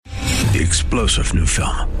the explosive new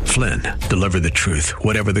film, Flynn, deliver the truth,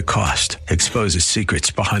 whatever the cost. Exposes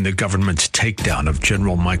secrets behind the government's takedown of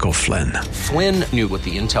General Michael Flynn. Flynn knew what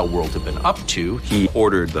the intel world had been up to. He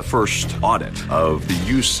ordered the first audit of the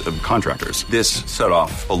use of contractors. This set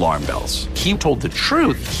off alarm bells. He told the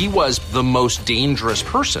truth. He was the most dangerous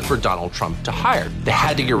person for Donald Trump to hire. They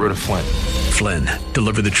had to get rid of Flynn. Flynn,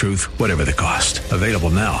 deliver the truth, whatever the cost. Available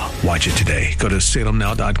now. Watch it today. Go to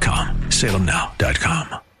salemnow.com.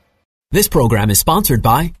 salemnow.com. This program is sponsored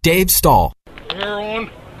by Dave Stahl. Power on.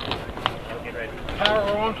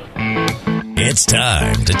 Power on. It's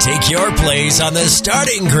time to take your place on the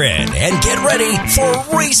starting grid and get ready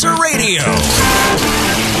for Racer Radio.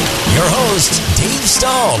 Your host, Dave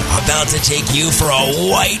Stahl, about to take you for a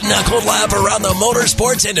white-knuckled lap around the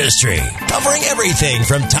motorsports industry, covering everything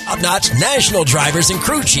from top-notch national drivers and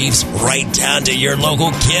crew chiefs right down to your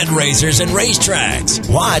local kid racers and racetracks.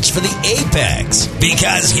 Watch for the apex,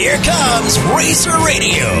 because here comes Racer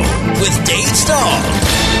Radio with Dave Stahl.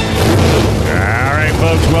 All right,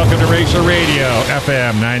 folks, welcome to Racer Radio,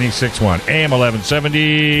 FM 96.1, AM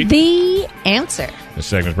 1170. The Answer. This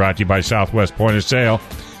segment is brought to you by Southwest Point of Sale.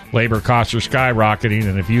 Labor costs are skyrocketing,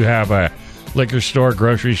 and if you have a liquor store,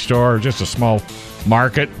 grocery store, or just a small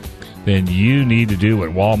market, then you need to do what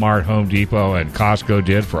Walmart, Home Depot, and Costco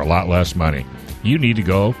did for a lot less money. You need to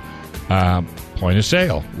go point of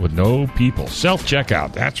sale with no people.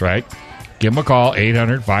 Self-checkout, that's right. Give them a call,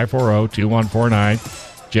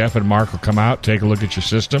 800-540-2149. Jeff and Mark will come out, take a look at your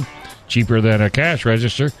system. Cheaper than a cash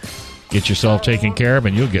register. Get yourself taken care of,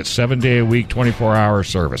 and you'll get 7-day-a-week, 24-hour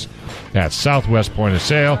service. That's Southwest Point of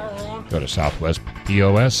Sale. Go to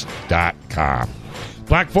southwestpos.com.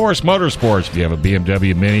 Black Forest Motorsports. If you have a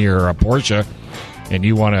BMW Mini or a Porsche, and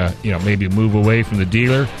you want to, maybe move away from the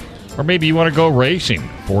dealer, or maybe you want to go racing,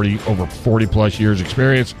 over 40-plus years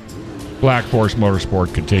experience, Black Forest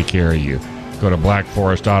Motorsport can take care of you. Go to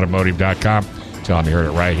blackforestautomotive.com. Tell them you heard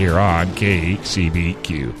it right here on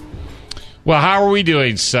KCBQ. Well, how are we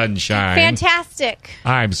doing, Sunshine? Fantastic.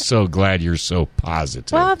 I'm so glad you're so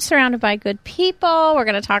positive. Well, I'm surrounded by good people. We're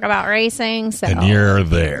going to talk about racing. So. And you're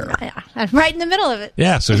there. Yeah, I'm right in the middle of it.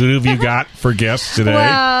 Yeah, so who have you got for guests today?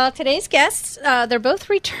 Well, today's guests, they're both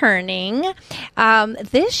returning.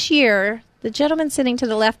 This year, the gentleman sitting to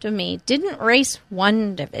the left of me didn't race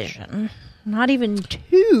one division. Not even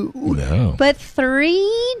two, no, but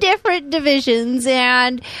 3 different divisions,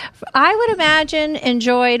 and I would imagine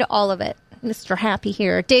enjoyed all of it. Mr. Happy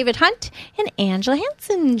here. David Hunt and Angela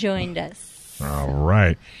Hansen joined us. All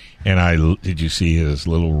right. And did you see his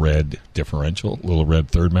little red differential, little red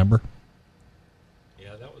third member?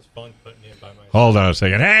 Yeah, that was fun putting it by myself. Hold on a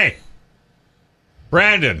second. Hey,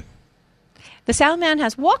 Brandon. The sound man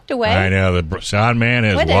has walked away. I know. The sound man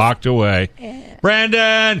has walked away.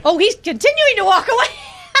 Brandon! Oh, he's continuing to walk away.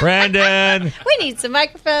 Brandon! We need some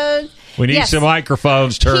microphones. We need some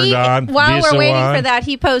microphones turned on. While we're waiting for that,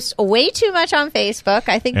 he posts way too much on Facebook.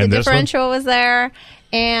 I think the differential was there.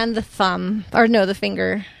 And the thumb. Or no, the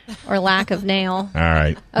finger. Or lack of nail. All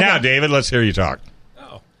right. Okay. Now, David, let's hear you talk.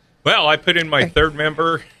 Oh. Well, I put in my third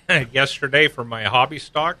member yesterday for my hobby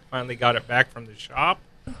stock. Finally got it back from the shop.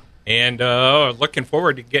 And looking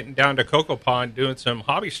forward to getting down to Cocoa Pond doing some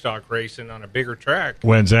hobby stock racing on a bigger track.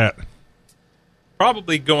 When's that?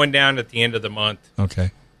 Probably going down at the end of the month.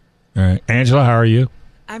 Okay. All right. Angela, how are you?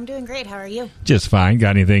 I'm doing great. How are you? Just fine.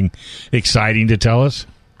 Got anything exciting to tell us?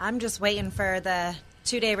 I'm just waiting for the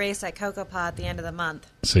 2-day race at Cocoa Pond at the end of the month.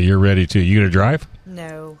 So you're ready to? You going to drive?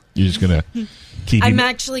 No. You're just going to keep... I'm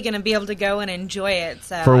actually going to be able to go and enjoy it.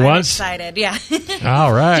 So for I'm once? excited. Yeah.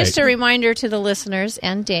 All right. Just a reminder to the listeners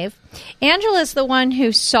and Dave. Angela's the one who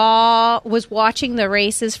was watching the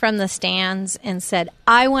races from the stands and said,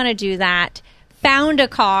 I want to do that. Found a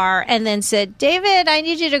car and then said, David, I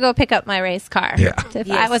need you to go pick up my race car. Yeah. Yes.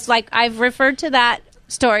 I was like, I've referred to that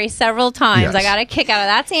story several times. Yes. I got a kick out of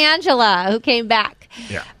that's Angela who came back.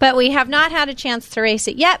 Yeah. But we have not had a chance to race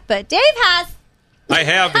it yet, but Dave has. I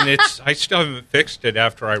have, and I still haven't fixed it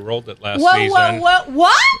after I rolled it last season. Whoa.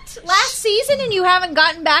 What? Last season and you haven't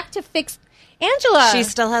gotten back to fix Angela? She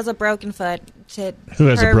still has a broken foot. Who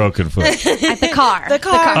has a broken foot? At the car. The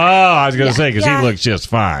car. Oh, I was going to say, because he looks just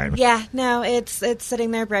fine. Yeah, no, it's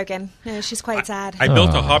sitting there broken. She's quite sad. I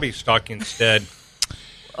built a hobby stock instead.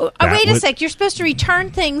 Wait a sec. You're supposed to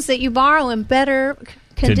return things that you borrow in better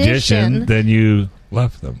condition than you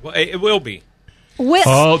left them. Well, it will be.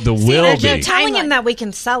 Will be. Telling him that we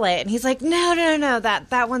can sell it, and he's like, no,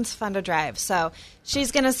 that one's fun to drive. So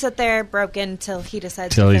she's going to sit there broken till he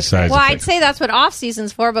decides to fix it. Well, I'd say that's what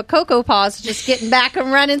off-season's for, but Cocoa Paw's just getting back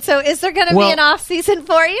and running. So is there going to be an off-season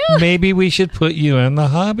for you? Maybe we should put you in the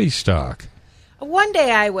hobby stock. One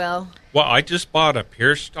day I will. Well, I just bought a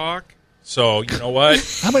Pierce stock, so you know what?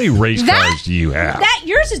 How many race cars do you have? That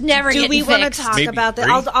yours is never Do getting we want to fixed. talk Maybe about that?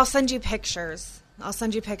 3? I'll send you pictures.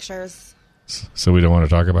 So we don't want to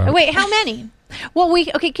talk about it? Wait, how many? Well,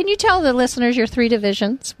 can you tell the listeners your 3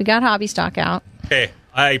 divisions? We got hobby stock out. Okay,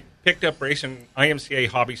 I picked up racing IMCA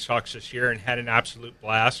hobby stocks this year and had an absolute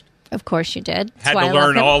blast. Of course you did. That's Had why to I love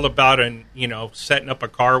learn him. all about setting up a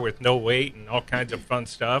car with no weight and all kinds of fun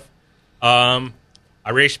stuff. I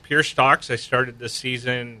raced Pierce stocks. I started this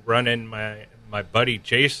season running my buddy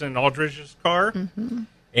Jason Aldridge's car,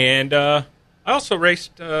 and I also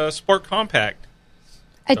raced Sport Compact.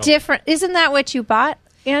 Isn't that what you bought,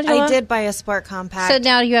 Angela? I did buy a Sport Compact. So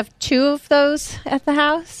now you have 2 of those at the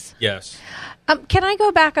house? Yes. Can I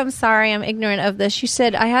go back? I'm sorry, I'm ignorant of this. You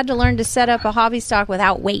said I had to learn to set up a hobby stock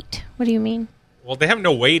without weight. What do you mean? Well, they have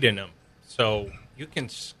no weight in them, so you can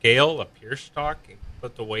scale a Pierce stock and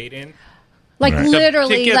put the weight in. Like Right.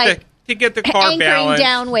 literally, to get the car anchoring balanced.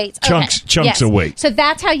 down weights. Chunks Yes. of weight. So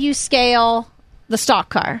that's how you scale the stock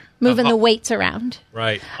car, moving the weights around.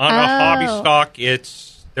 Right. On a hobby stock,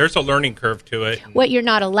 there's a learning curve to it. What, you're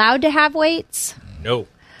not allowed to have weights? No.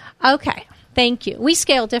 Okay. Thank you. We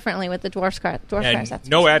scale differently with the dwarf cars. And That's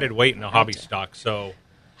no added weight in a hobby stock. So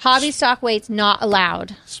hobby stock weights not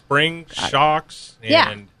allowed. spring shocks and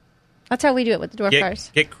Yeah. That's how we do it with the dwarf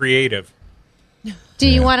cars. get creative. Do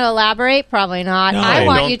you want to elaborate? Probably not. No, I I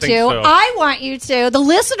want don't you think to. so. I want you to. The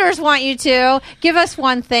listeners want you to. Give us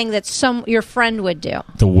one thing that your friend would do.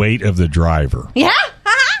 The weight of the driver. Yeah?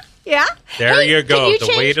 Yeah? There Hey, you can go. you The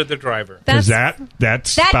change- weight of the driver. Because That's,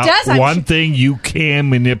 that's that about does, I'm one sure- thing you can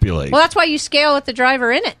manipulate. well, that's why you scale with the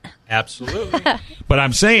driver in it. Absolutely. But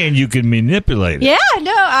I'm saying you can manipulate it. Yeah,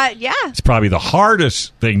 no, yeah. It's probably the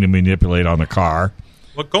hardest thing to manipulate on the car.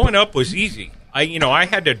 Well, going up was easy. I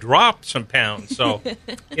had to drop some pounds, so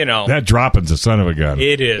That dropping's a son of a gun.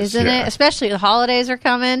 it is. Isn't it? Especially the holidays are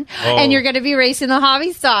coming, and you're going to be racing the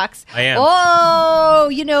hobby stocks. I am. Oh,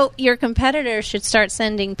 your competitors should start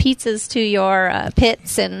sending pizzas to your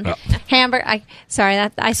pits and hamburger.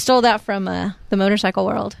 I stole that from the motorcycle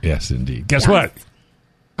world. Yes, indeed. Guess what?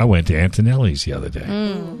 I went to Antonelli's the other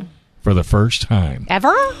day for the first time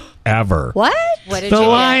Ever? ever. What? What did The you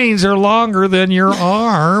lines are longer than your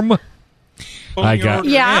arm. Phone I your got- order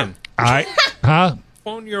Yeah. in. Huh?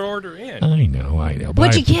 Phone your order in. I know. But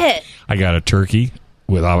What'd you get? I got a turkey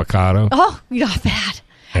with avocado, Oh, not bad.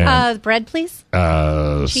 And- Bread, please.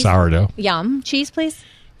 Cheese. sourdough. Yum. Cheese, please.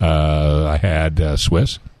 I had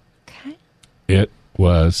Swiss. Okay. It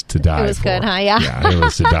was to die for. It was good, huh? Yeah. it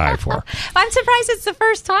was to die for. I'm surprised it's the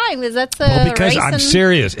first time. Is that the Well, because I'm racing-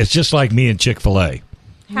 serious. It's just like me and Chick-fil-A.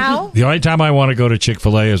 How? The only time I want to go to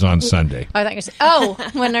Chick-fil-A is on Sunday. I thought you said, oh,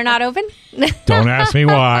 when they're not open? Don't ask me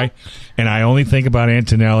why. And I only think about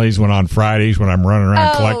Antonelli's when on Fridays when I'm running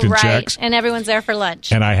around collecting right. checks. And everyone's there for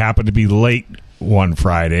lunch. And I happened to be late one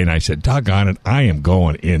Friday, and I said, doggone it, I am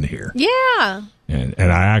going in here. Yeah. And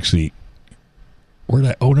I actually,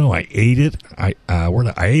 I ate it. I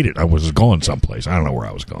ate it. I was going someplace. I don't know where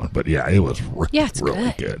I was going. But yeah, it was it's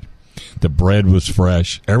really good. The bread was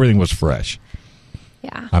fresh. Everything was fresh.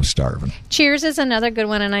 Yeah. I'm starving. Cheers is another good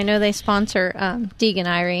one, and I know they sponsor Deegan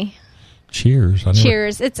Irie. Cheers. I never-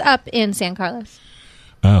 Cheers. It's up in San Carlos.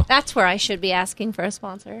 Oh. That's where I should be asking for a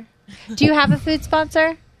sponsor. Do you have a food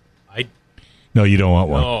sponsor? No, you don't want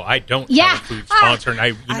one. No, I don't Yeah. have a food sponsor. And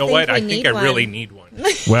I think I we think need I really one. need one.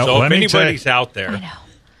 Well, so let if me tell you- anybody's out there, I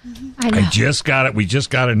know. I just got it. We just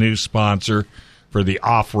got a new sponsor for the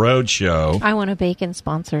off-road show. I want a bacon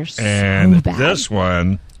sponsor so And bad. this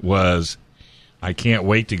one was, I can't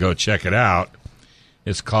wait to go check it out.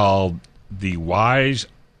 It's called the Wise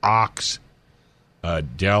Ox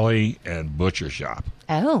Deli and Butcher Shop.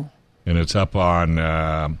 Oh. And it's up on,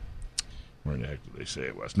 where the heck did they say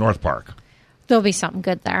it was? North Park. There'll be something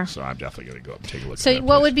good there. So I'm definitely going to go up and take a look So at that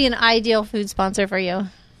what place. would be an ideal food sponsor for you?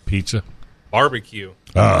 Pizza? barbecue.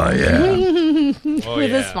 Oh, yeah. Oh,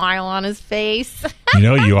 With a yeah. smile on his face.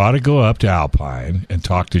 You ought to go up to Alpine and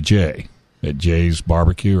talk to Jay at Jay's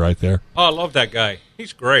Barbecue right there. Oh, I love that guy.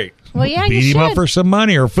 He's great. Well, yeah, Beat you him up should. for some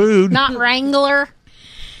money or food. Not Wrangler.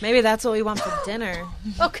 Maybe that's what we want for dinner.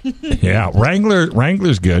 Okay. Yeah,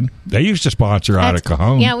 Wrangler's good. They used to sponsor out of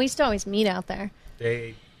Cajon. Yeah, we used to always meet out there.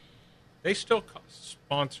 They still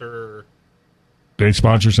sponsor. They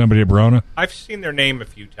sponsor somebody at Verona? I've seen their name a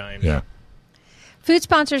few times. Yeah. Food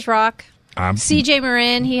sponsors rock. I'm- CJ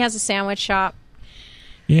Marin, he has a sandwich shop.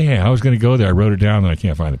 Yeah, I was going to go there. I wrote it down, and I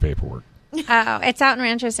can't find the paperwork. It's out in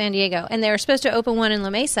Rancho San Diego, and they were supposed to open one in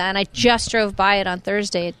La Mesa, and I just drove by it on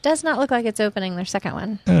Thursday. It does not look like it's opening their second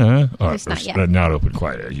one. At least not yet. Not open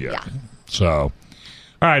quite yet. Yeah. So,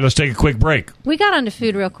 All right, let's take a quick break. We got onto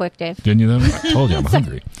food real quick, Dave. Didn't you, though? I told you I'm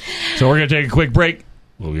hungry. So we're going to take a quick break.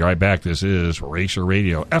 We'll be right back. This is Racer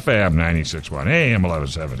Radio, FM 96.1, AM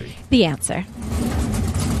 1170. The Answer.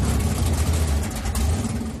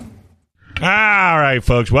 All right,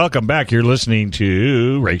 folks, welcome back. You're listening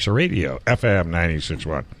to Racer Radio, FM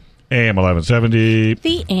 96.1, AM 1170.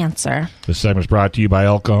 The Answer. This segment is brought to you by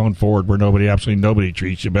El Cajon Ford, where absolutely nobody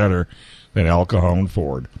treats you better than El Cajon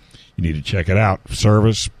Ford. You need to check it out.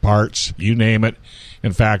 Service, parts, you name it.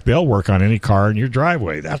 In fact, they'll work on any car in your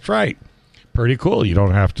driveway. That's right. Pretty cool. You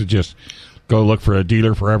don't have to just go look for a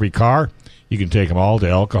dealer for every car. You can take them all to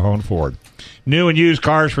El Cajon Ford. New and used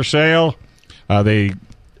cars for sale. They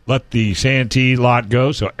let the Santee lot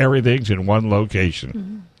go, so everything's in one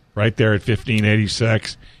location. Right there at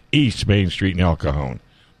 1586 East Main Street in El Cajon.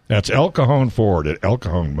 That's El Cajon Ford at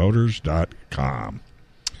elcajonmotors.com.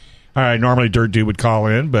 All right, normally Dirt Dude would call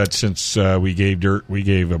in, but since we gave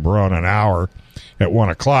Barone an hour at 1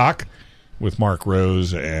 o'clock with Mark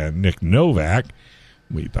Rose and Nick Novak,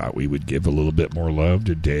 we thought we would give a little bit more love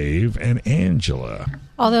to Dave and Angela.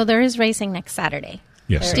 Although there is racing next Saturday.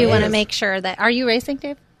 Yes, do you want to make sure that... Are you racing,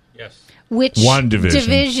 Dave? Yes. Which one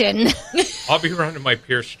division? I'll be running my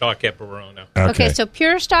Pure Stock at Verona. Okay, so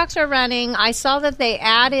Pure Stocks are running. I saw that they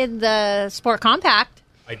added the Sport Compact.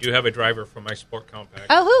 I do have a driver for my Sport Compact.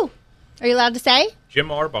 Oh, who? Are you allowed to say? Jim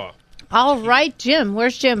Arbaugh. All right, Jim.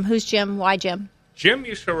 Where's Jim? Who's Jim? Why Jim? Jim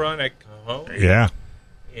used to run at Cajon. Yeah.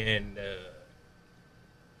 And,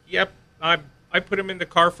 yep, I put him in the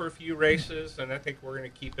car for a few races, and I think we're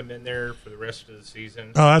going to keep him in there for the rest of the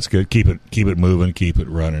season. Oh, that's good. Keep it moving, keep it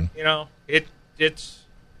running. You know, it's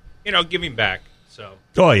giving back. So.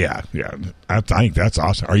 Oh yeah. I think that's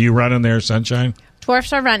awesome. Are you running there, Sunshine?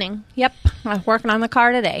 Dwarfs are running. Yep, I'm working on the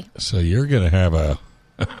car today. So you're going to have a.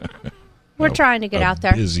 We're trying to get out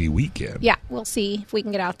there. Busy weekend. Yeah, we'll see if we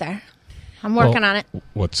can get out there. I'm working on it.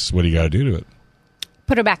 What do you got to do to it?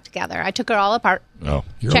 Put her back together. I took her all apart. Oh,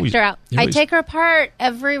 checked her out. I take her apart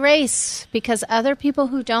every race because other people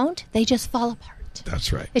who don't, they just fall apart.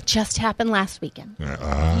 That's right. It just happened last weekend.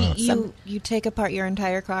 You take apart your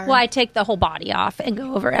entire car? Well, I take the whole body off and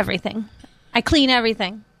go over everything. I clean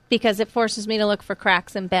everything because it forces me to look for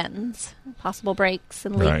cracks and bends, possible breaks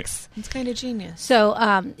and leaks. Right. It's kind of genius. So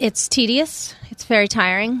it's tedious. It's very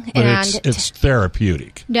tiring. But it's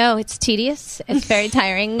therapeutic. No, it's tedious. It's very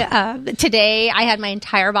tiring. Today, I had my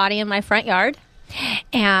entire body in my front yard,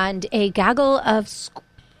 and a gaggle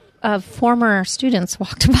of former students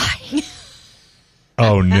walked by.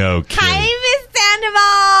 Oh, no kidding. Hi, Miss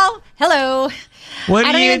Sandoval. Hello. What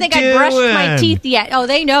I don't even think I brushed my teeth yet. Oh,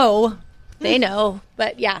 they know. They know.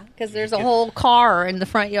 But, yeah, because there's a whole car in the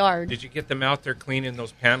front yard. Did you get them out there cleaning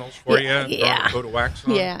those panels for you? Yeah. Go to wax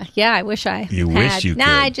on? Yeah, I wish I You had. wish you could.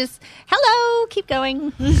 I just, hello, keep going.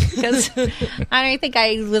 Because I think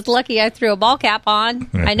I was lucky I threw a ball cap on.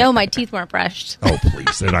 I know my teeth weren't brushed. Oh,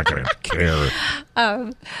 please. They're not going to care.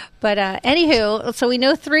 But anywho, so we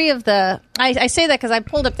know 3 of the, I say that because I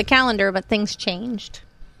pulled up the calendar, but things changed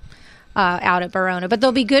out at Verona. But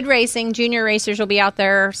there'll be good racing. Junior racers will be out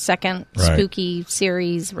there, second spooky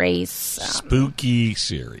series race. Spooky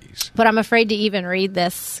series. But I'm afraid to even read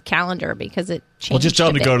this calendar because it changed. Well, just tell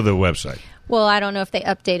them to go to the website. Well, I don't know if they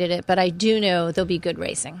updated it, but I do know there'll be good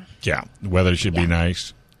racing. Yeah. The weather should be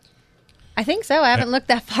nice. I think so. I haven't looked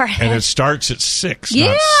that far ahead. And it starts at 6,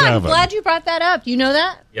 yeah, not 7. I'm glad you brought that up. You know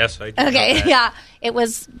that? Yes, I do. Okay, yeah. It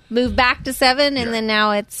was moved back to 7, and then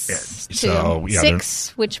now it's to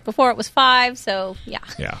 6, which before it was 5, so yeah.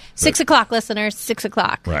 Yeah. 6 o'clock, listeners, 6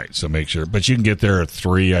 o'clock. Right, so make sure. But you can get there at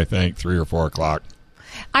 3, I think, 3 or 4 o'clock.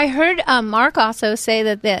 I heard Mark also say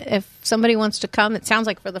that if somebody wants to come, it sounds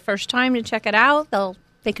like for the first time to check it out,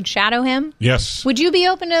 they can shadow him. Yes. Would you be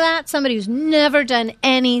open to that? Somebody who's never done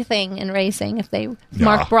anything in racing, if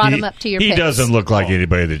Mark brought him up to your pits. He doesn't look like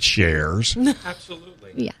anybody that shares.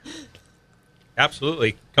 Absolutely. Yeah.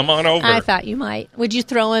 Absolutely. Come on over. I thought you might. Would you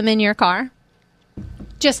throw him in your car?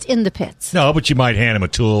 Just in the pits. No, but you might hand him a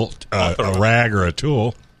tool, a rag or a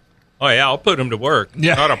tool. Oh, yeah, I'll put him to work.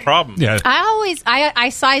 Yeah. Not a problem. Yeah. I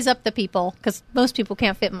size up the people because most people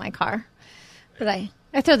can't fit in my car. But I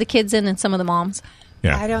throw the kids in and some of the moms.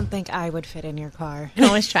 Yeah. I don't think I would fit in your car. You can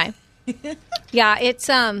always try. Yeah,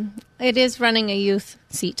 it is running a youth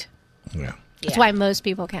seat. Yeah. That's why most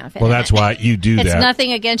people can't fit Well, in that's it. why you do that. It's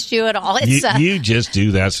nothing against you at all. It's you just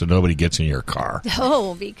do that so nobody gets in your car.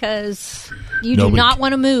 Oh, because you do not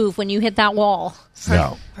want to move when you hit that wall.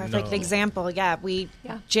 No. Perfect example. Yeah,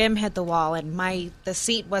 Jim hit the wall, and the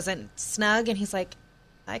seat wasn't snug, and he's like,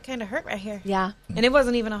 "I kind of hurt right here." Yeah, and it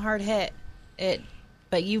wasn't even a hard hit. It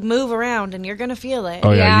but you move around and you're going to feel it.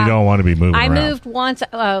 Oh, yeah, Yeah. you don't want to be moving I around. moved once,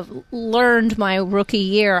 learned my rookie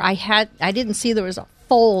year. I didn't see there was a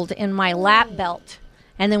fold in my lap belt.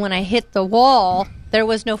 And then when I hit the wall, there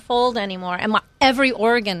was no fold anymore. And every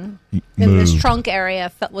organ in this Moved. trunk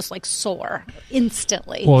area was like sore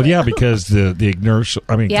instantly. Well, yeah, because the inertia,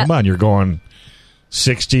 I mean, Yep. come on, you're going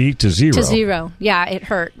 60 to 0. To 0. Yeah, it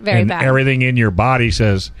hurt very and bad. everything in your body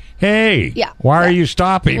says, hey, Yeah. why are you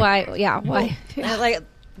stopping? Why? Yeah, why? Like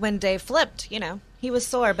when Dave flipped, he was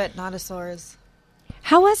sore, but not as sore as...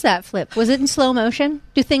 How was that flip? Was it in slow motion?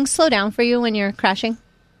 Do things slow down for you when you're crashing?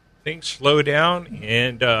 Things slow down,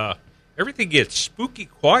 and everything gets spooky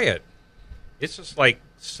quiet. It's just like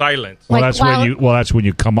silence. Well, Like, that's while- when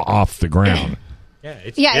you come off the ground. Yeah,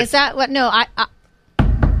 Yeah, is that what? No, I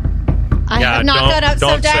Yeah, have not don't- got up so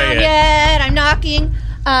don't say down it. yet. I'm knocking.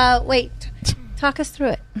 Wait, talk us through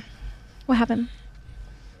it. What happened?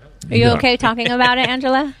 Are you Yeah. okay talking about it,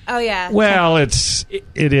 Angela? Oh, yeah. Well, it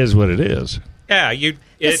is what it is. Yeah,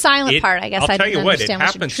 The silent part, I guess, I'll I tell didn't you what, it understand what you're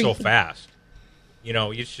happens so treating. fast.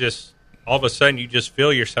 It's just all of a sudden you just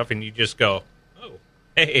feel yourself and you just go, "Oh,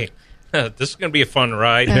 hey, this is going to be a fun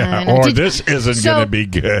ride." Yeah, know. or Did- this isn't so- going to be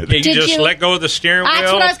good. Yeah, you Did just you- let go of the steering wheel.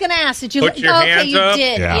 That's what I was going to ask. Did you? Put your okay, hands you up.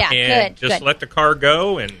 did. Yeah. Yeah, and good. just Good. let the car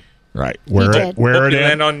go and Right. Where did. it hope you ends,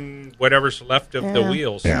 land on whatever's left of the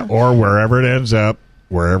wheels. yeah, or wherever it ends up,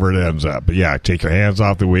 But yeah, take your hands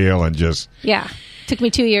off the wheel and just Yeah, took me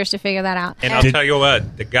 2 years to figure that out. And I'll tell you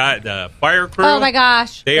what, the fire crew. Oh my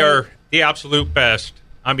gosh, they are the absolute best.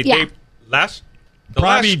 I mean, Yeah. the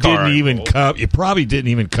probably last car didn't I even rolled- come. You probably didn't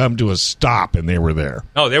even come to a stop, and they were there.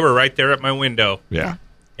 No, they were right there at my window. Yeah.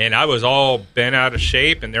 And I was all bent out of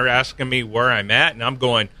shape, and they're asking me where I'm at, and I'm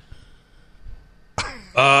going,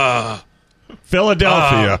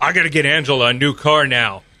 Philadelphia. I got to get Angela a new car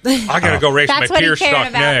now. I got to go race That's my what he pier cared stock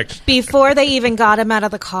about. next. Before they even got him out of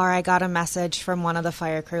the car, I got a message from one of the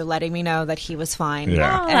fire crew letting me know that he was fine.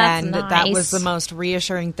 Yeah. Oh, that's and that nice. was the most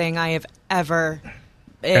reassuring thing I have ever.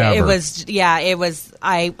 It Ever. was, yeah, it was.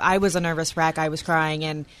 I was a nervous wreck. I was crying,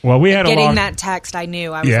 and Well, we had a getting long- that text, I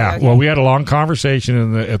knew. I was Yeah. like, okay. Well, we had a long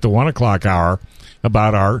conversation at the 1 o'clock hour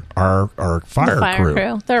about our fire, The fire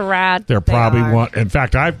crew. They're rad. They're probably are. one. In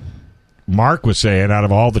fact, Mark was saying out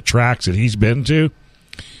of all the tracks that he's been to,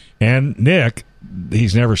 and Nick,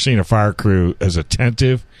 he's never seen a fire crew as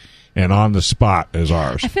attentive and on the spot as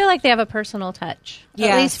ours. I feel like they have a personal touch, at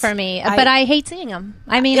Yes. least for me. But I hate seeing them.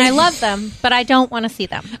 I mean, I love them, but I don't want to see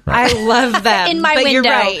them. I love them. In my but you're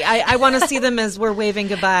window. right. I want to see them as we're waving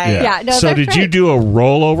goodbye. Yeah, no, so they're did you great. do a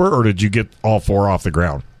rollover, or did you get all four off the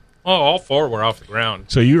ground? Oh, all four were off the ground.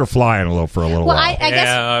 So you were flying for a little Well, while. I guess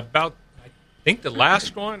I think the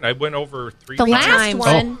last one, I went over 3 the last times.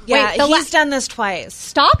 one. Yeah, Wait, the he's done this twice.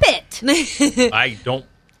 Stop it. I don't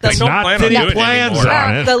It's plan not on that he doing it plans anymore.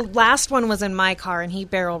 on it. The last one was in my car, and he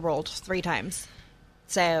barrel rolled 3 times.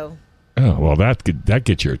 So, Oh, well, that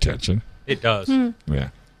gets your attention. It does. Yeah.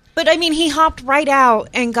 but I mean, he hopped right out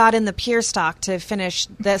and got in the pier stock to finish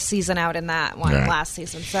this season out in that one Right. last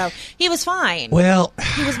season. So he was fine. Well,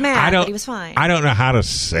 he was mad, but he was fine. I don't know how to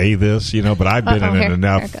say this, but I've been Uh-oh, in here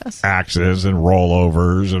enough it goes. accidents and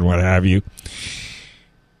rollovers and what have you.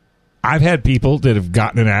 I've had people that have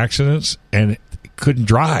gotten in accidents and couldn't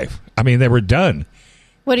drive. I mean, they were done.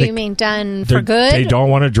 What do They- you mean, done They're- for good? They don't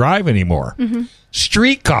want to drive anymore.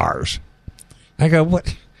 Street cars. I go,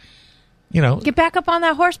 what? Get back up on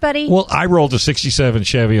that horse, buddy. Well, I rolled a 67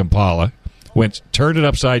 Chevy Impala, turned it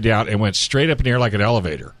upside down, and went straight up in the air like an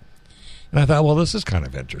elevator. And I thought, well, this is kind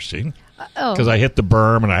of interesting. Oh. Because I hit the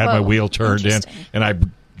berm and I had my Whoa, wheel turned in, interesting. and I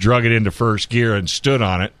drug it into first gear and stood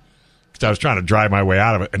on it because I was trying to drive my way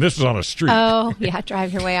out of it. And this was on a street. Oh, yeah,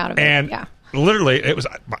 drive your way out of it. And yeah. literally, it was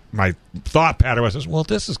my thought pattern was, well,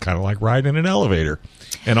 this is kind of like riding an elevator.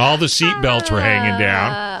 And all the seat belts were hanging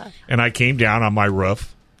down. And I came down on my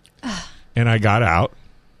roof, and I got out,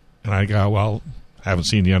 and I go, well, I haven't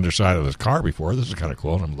seen the underside of this car before. This is kind of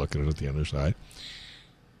cool. And I'm looking at the underside.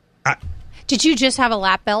 Did you just have a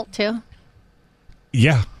lap belt, too?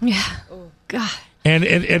 Yeah. Yeah. God.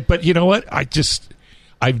 And but you know what?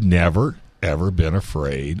 I've never, ever been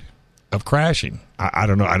afraid of crashing. I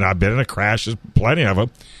don't know. And I've been in a crash. There's plenty of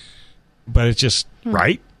them. But it's just,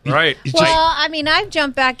 right? Right. It's Well, just- I mean, I've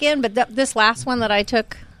jumped back in, but this last one that I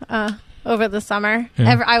took over the summer,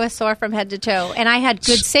 I was sore from head to toe, and I had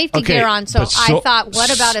good safety Okay, gear on. So but I thought,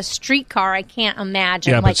 what about a street car? I can't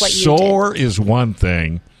imagine yeah, like but what you sore is one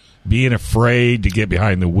thing. Being afraid to get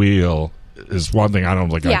behind the wheel is one thing I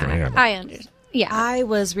don't think did. I can Yeah, handle. I understand. Yeah, I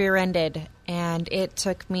was rear-ended, and it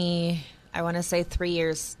took me I want to say 3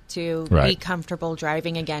 years to be Right. comfortable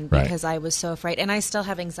driving again Right. because I was so afraid. And I still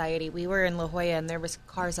have anxiety. We were in La Jolla and there was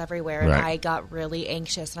cars everywhere and Right. I got really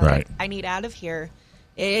anxious. And I was Right. like, I need out of here.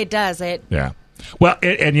 It does. Yeah. Well,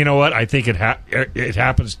 and you know what? I think it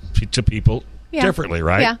happens to people Yeah. differently,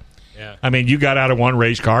 right? Yeah. Yeah. I mean, you got out of one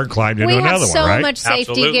race car and climbed into We have another so one, right? much safety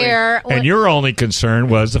Absolutely. gear. And your only concern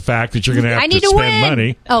was the fact that you're going to have I to need to spend win.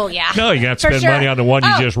 money. Oh, yeah. No, you got to For spend sure. money on the one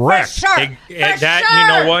you just wrecked. For sure. Hey, For that- sure. you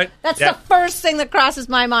know what? That's That- the first thing that crosses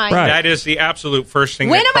my mind. Right. That is the absolute first thing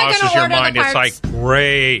When that am I crosses gonna your order the mind. It's parts? like,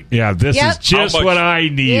 great. Yeah, this Yep. is just How much- what I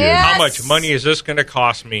needed. Yeah. How Yes. much money is this going to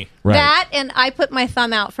cost me? Right. That, and I put my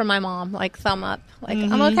thumb out for my mom, like thumb up, like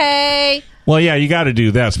I'm okay. Well, yeah, you got to do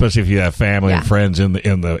that, especially if you have family and Yeah. friends in the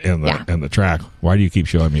Yeah. in the track. Why do you keep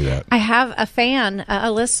showing me that? I have a fan,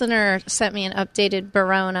 a listener sent me an updated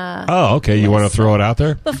Barona Oh, okay. You want to throw it out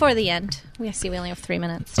there? before the end. We only have 3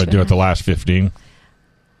 minutes. Or do it the last 15?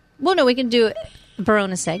 Well, no, we can do a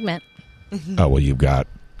Barona segment. Oh, well, you've got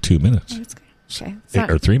 2 minutes. Okay. It's not-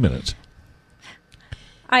 Or 3 minutes.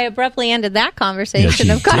 I abruptly ended that conversation.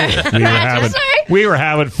 Yes, Of course. you did. We were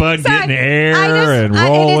having fun Sorry. getting air and It is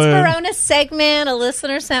rolling. Barona segment. A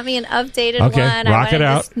listener sent me an updated Okay, one. rock I it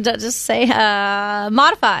out. Just say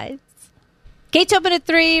modifieds. Gates open at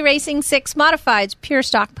 3. Racing 6. Modifieds. Pure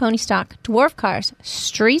stock. Pony stock. Dwarf cars.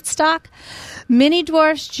 Street stock. Mini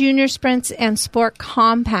dwarfs. Junior sprints. And sport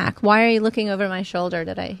compact. Why are you looking over my shoulder?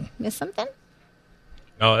 Did I miss something?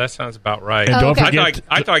 No, that sounds about right. And don't okay. forget,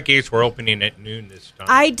 I thought gates were opening at noon this time.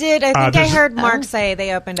 I did. I think I this is- heard Mark say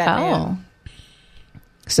they opened at noon.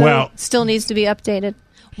 So Well- still needs to be updated.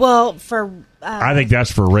 Well, for I think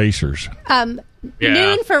that's for racers. Yeah.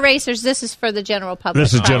 Noon for racers. This is for the general public.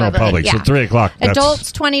 This is general public, so 3 o'clock. That's,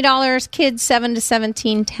 Adults $20, kids 7 to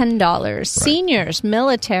 17 $10, seniors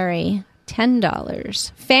military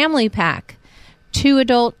 $10, family pack 2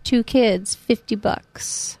 adult 2 kids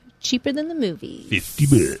 $50, cheaper than the movies,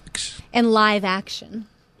 $50. and live action.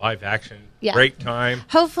 Live action. Yeah. Break time.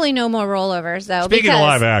 Hopefully no more rollovers though. Speaking of because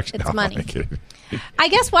live action, it's no, money. I'm kidding. I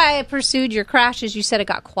guess why I pursued your crash is you said it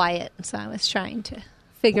got quiet, so I was trying to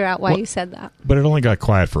figure out why you said that. But it only got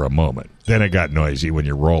quiet for a moment. Then it got noisy when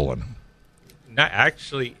you're rolling. Not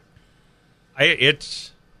actually.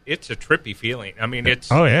 It's a trippy feeling. I mean,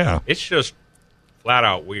 it's Oh, yeah. it's just flat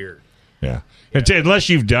out weird. Yeah. Unless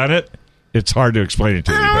you've done it, it's hard to explain it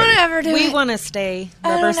to anybody. Ever do we it. want to stay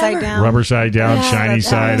rubber side down. Rubber side down, shiny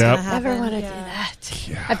side up. Ever want to do that?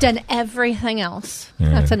 I've done everything else.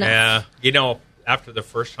 That's enough. Yeah. You know, after the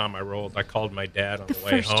first time I rolled, I called my dad on the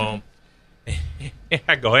way first home.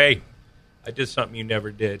 I go, hey, I did something you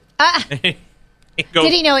never did. He goes,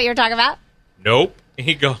 Did he know what you were talking about? Nope.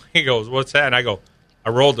 He goes, what's that? And I go, I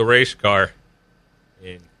rolled the race car.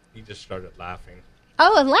 And he just started laughing.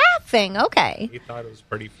 Oh, laughing. Okay. He thought it was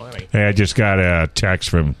pretty funny. Hey, I just got a text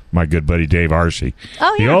from my good buddy Dave Arcee.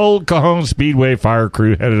 Oh, The yeah. old Cajon Speedway fire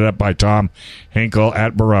crew, headed up by Tom Henkel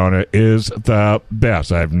at Barona, is the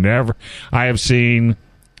best. I have seen.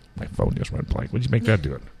 My phone just went blank. What'd you make that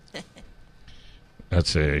do it? Let's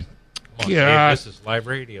see. Come on, Yeah. Dave, this is live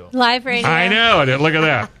radio. Live radio. I know. Look at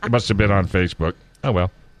that. It must have been on Facebook. Oh, well.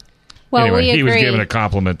 Well, anyway, we agree. he was giving a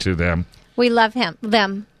compliment to them. We love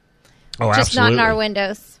them. Oh, Just absolutely. not in our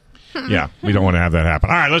windows. Yeah, we don't want to have that happen.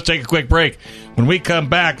 All right, let's take a quick break. When we come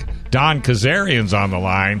back, Don Kazarian's on the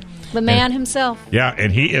line. The man himself. Yeah,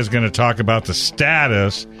 and he is going to talk about the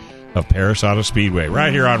status of Paris Auto Speedway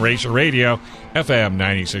right here on Racer Radio, FM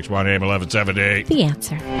 96.1 AM 1170. The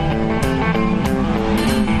answer.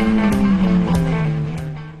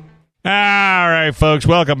 All right, folks,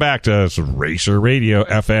 welcome back to Racer Radio,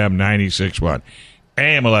 FM 96.1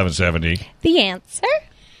 AM 1170. The answer.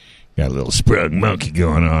 Got a little sprung monkey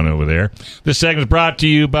going on over there. This segment is brought to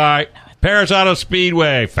you by Paris Auto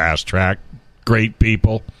Speedway. Fast track, great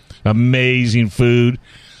people, amazing food,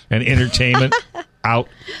 and entertainment out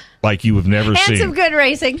like you have never And seen. some good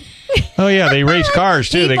racing. Oh, yeah, they race cars,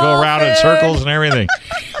 too. They go People, around in food. circles and everything.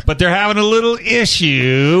 But they're having a little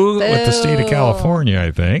issue with the state of California,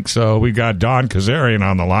 I think. So we've got Don Kazarian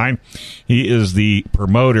on the line. He is the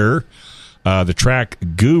promoter, the track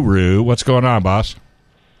guru. What's going on, boss?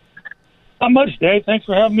 Not much, Dave. Thanks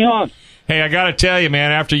for having me on. Hey, I got to tell you,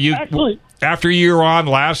 man, after you were on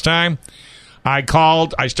last time, I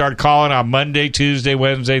started calling on Monday, Tuesday,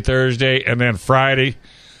 Wednesday, Thursday, and then Friday.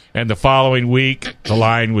 And the following week, the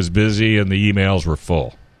line was busy and the emails were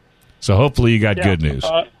full. So hopefully you got good news.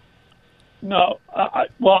 No,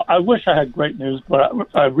 I wish I had great news, but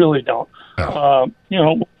I really don't.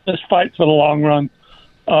 This fight for the long run,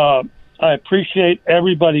 I appreciate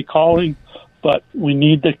everybody calling, but we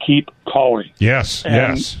need to keep calling. Yes,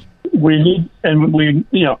 And yes. we need, and we,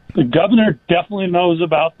 the governor definitely knows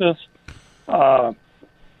about this,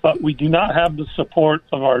 but we do not have the support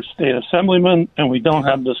of our state assemblyman, and we don't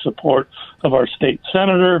have the support of our state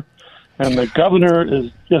senator, and the governor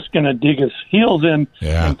is just going to dig his heels in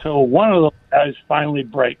until one of those guys finally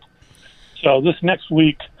break. So this next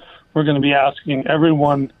week, we're going to be asking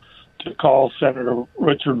everyone to call Senator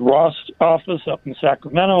Richard Ross' office up in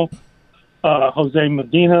Sacramento, Jose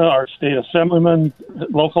Medina, our state assemblyman,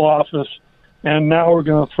 local office, and now we're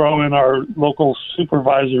going to throw in our local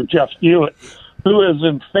supervisor, Jeff Hewitt, who is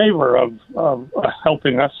in favor of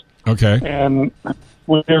helping us. Okay. And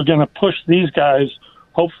we're going to push these guys,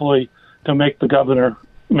 hopefully, to make the governor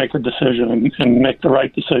make a decision and make the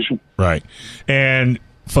right decision. Right. And,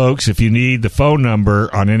 folks, if you need the phone number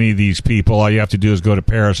on any of these people, all you have to do is go to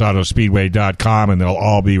ParisAutoSpeedway.com, and they'll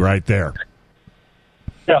all be right there.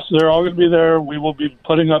 Yes, they're all going to be there. We will be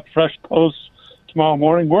putting up fresh posts tomorrow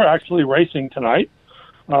morning. We're actually racing tonight.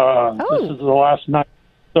 This is the last night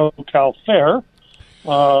of SoCal Fair.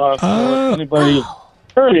 For anybody in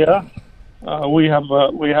the area, we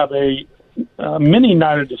have a mini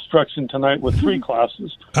night of destruction tonight with 3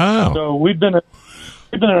 classes. So we've been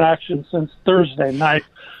in action since Thursday night.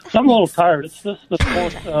 So I'm a little tired. It's just the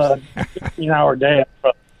 4th 15-hour day.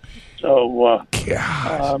 So,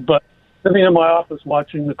 but sitting in my office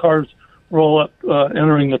watching the cars roll up,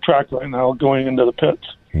 entering the track right now, going into the pits.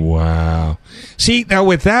 Wow. See, now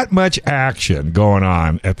with that much action going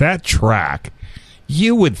on at that track,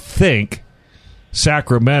 you would think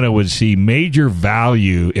Sacramento would see major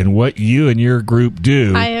value in what you and your group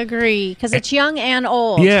do. I agree, because it's young and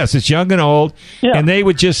old. Yes, it's young and old. Yeah. And they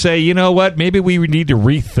would just say, you know what, maybe we need to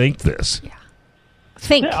rethink this. Yeah.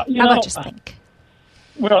 Think. How about just think?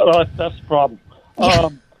 Well, that's the problem.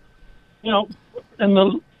 In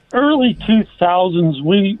the early 2000s,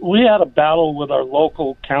 we had a battle with our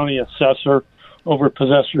local county assessor over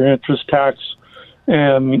possessory interest tax.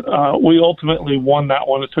 And we ultimately won that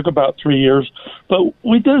one. It took about 3 years. But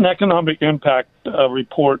we did an economic impact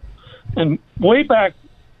report. And way back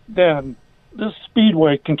then, this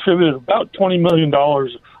speedway contributed about $20 million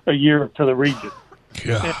a year to the region.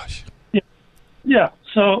 Gosh. Yeah.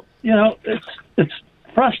 So, it's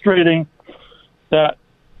frustrating that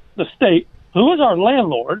the state, who is our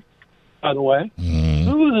landlord, by the way,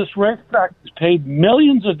 who this racetrack has paid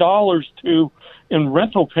millions of dollars to in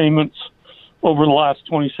rental payments over the last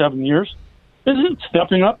 27 years, isn't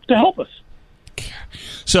stepping up to help us.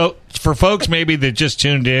 So for folks maybe that just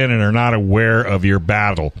tuned in and are not aware of your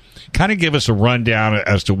battle, kind of give us a rundown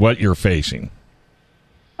as to what you're facing.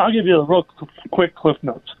 I'll give you a real quick cliff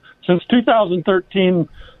notes. Since 2013,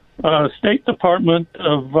 State Department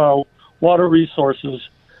of Water Resources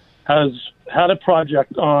has had a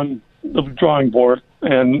project on the drawing board,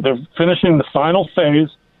 and they're finishing the final phase.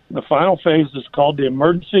 The final phase is called the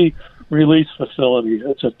Emergency Release Facility.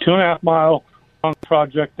 It's a 2.5-mile long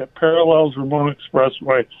project that parallels Ramona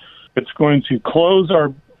Expressway. It's going to close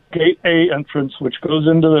our Gate A entrance, which goes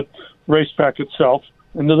into the racetrack itself,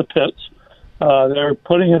 into the pits. They're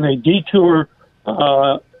putting in a detour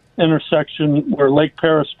intersection where Lake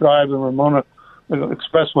Paris Drive and Ramona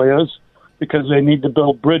Expressway is, because they need to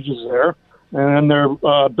build bridges there. And they're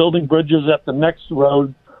building bridges at the next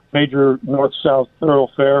road, major north-south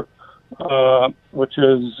thoroughfare, which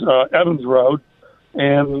is Evans Road.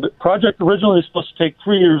 And the project originally was supposed to take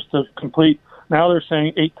 3 years to complete. Now they're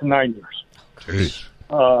saying 8 to 9 years.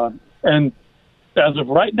 And as of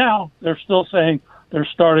right now, they're still saying they're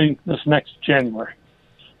starting this next January.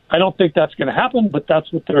 I don't think that's going to happen, but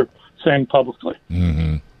that's what they're saying publicly.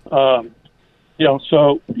 Mm-hmm.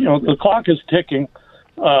 So the clock is ticking.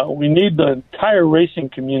 We need the entire racing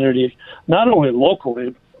community, not only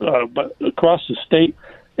locally, but across the state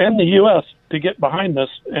and the U.S., to get behind this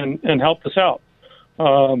and help us out.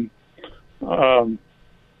 We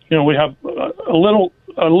have a little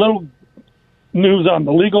news on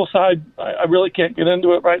the legal side. I really can't get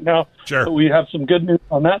into it right now. Sure. But we have some good news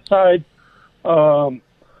on that side.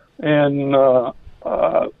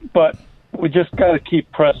 But we just got to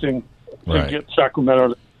keep pressing to get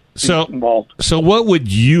Sacramento involved. So what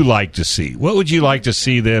would you like to see? What would you like to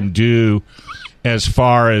see them do as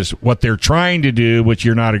far as what they're trying to do, which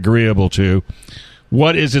you're not agreeable to?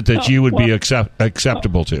 What is it that you would be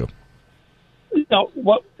acceptable to?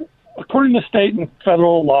 According to state and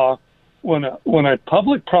federal law, when a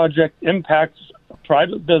public project impacts a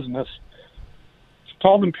private business, it's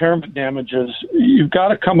called impairment damages. You've got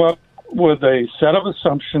to come up with a set of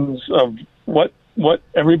assumptions of what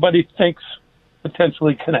everybody thinks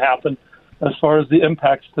potentially can happen as far as the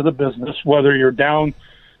impacts to the business, whether you're down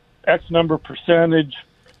X number percentage,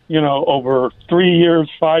 over 3 years,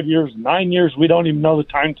 5 years, 9 years. We don't even know the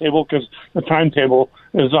timetable because the timetable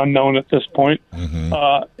is unknown at this point.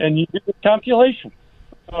 And you do the calculation,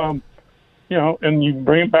 and you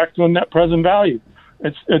bring it back to a net present value.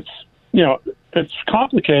 It's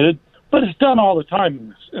complicated, but it's done all the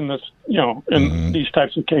time in these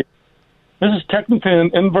types of cases. This is technically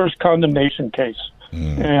an inverse condemnation case.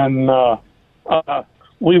 And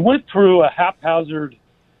we went through a haphazard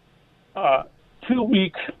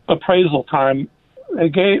 2-week appraisal time. They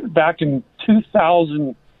gave back in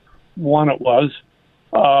 2001. It was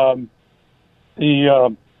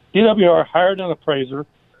the DWR hired an appraiser,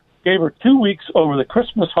 gave her 2 weeks over the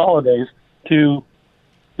Christmas holidays to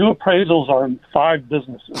do appraisals on 5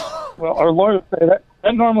 businesses. Well, our lawyers say that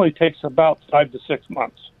normally takes about 5 to 6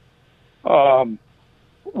 months.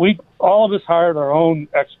 All of us hired our own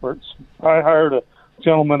experts. I hired a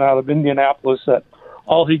gentleman out of Indianapolis that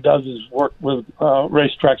all he does is work with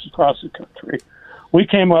racetracks across the country. We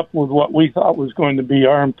came up with what we thought was going to be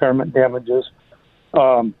our impairment damages.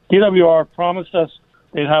 DWR promised us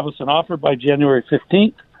they'd have us an offer by January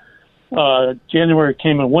 15th. January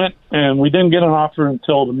came and went, and we didn't get an offer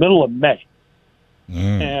until the middle of May.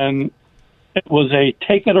 And it was a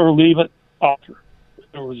take it or leave it offer.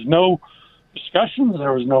 There was no discussions.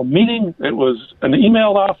 There was no meeting. It was an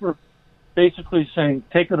emailed offer basically saying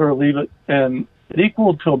take it or leave it, and it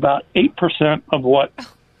equaled to about 8% of what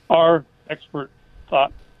our expert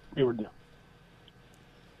thought we were doing.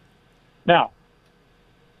 Now,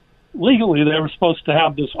 legally, they were supposed to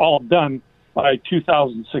have this all done by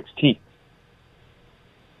 2016.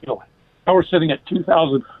 Now we're sitting at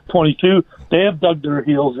 2022. They have dug their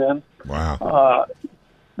heels in. Wow.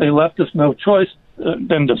 They left us no choice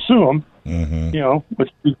than to sue them,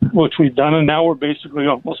 which we've done, and now we're basically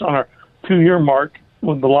almost on our 2-year mark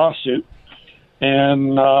with the lawsuit,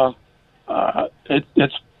 and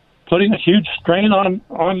it's putting a huge strain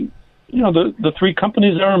on the 3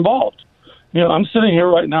 companies that are involved. I'm sitting here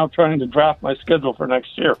right now trying to draft my schedule for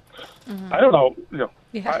next year. I don't know,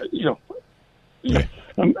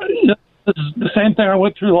 this is the same thing I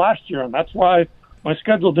went through last year, and that's why my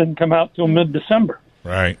schedule didn't come out till mid-December.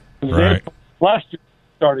 Right. Last year,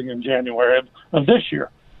 starting in January of this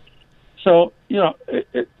year. So,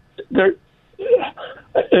 it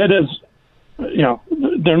is,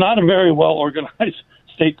 they're not a very well organized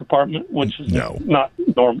State Department, which is not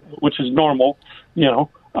normal, which is normal,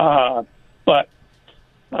 but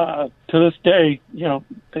to this day,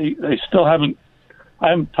 they still haven't. I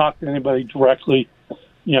haven't talked to anybody directly,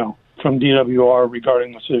 from DWR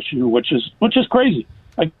regarding this issue, which is crazy.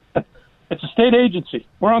 It's a state agency.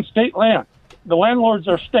 We're on state land. The landlords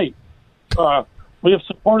are state. We have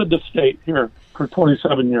supported the state here for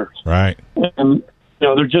 27 years. Right. And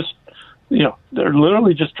they're just, they're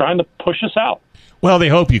literally just trying to push us out. Well, they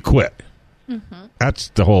hope you quit. That's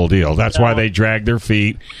the whole deal. That's why they drag their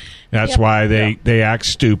feet. That's why they act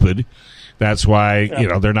stupid. That's why,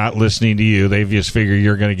 they're not listening to you. They just figure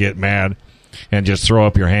you're going to get mad and just throw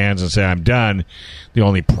up your hands and say, I'm done. The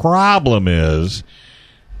only problem is,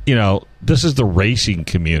 this is the racing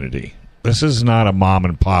community. This is not a mom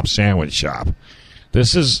and pop sandwich shop.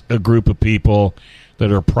 This is a group of people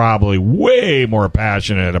that are probably way more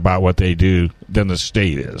passionate about what they do than the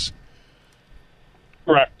state is.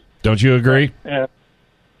 Correct. Don't you agree? And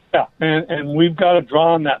we've got to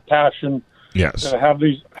draw on that passion. Yes. To have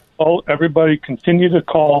everybody continue to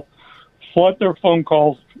call, flood their phone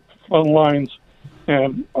lines,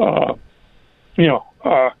 and because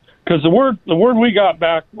the word we got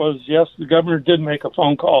back was, yes, the governor did make a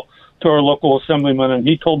phone call to our local assemblyman, and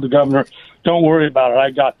he told the governor, "Don't worry about it, I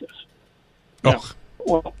got this."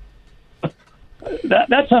 Well,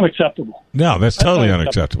 that's unacceptable. No, that's totally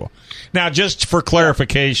unacceptable. Now, just for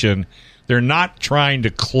clarification, they're not trying to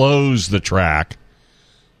close the track,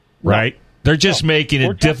 right? They're just making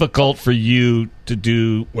it difficult for you to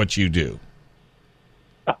do what you do.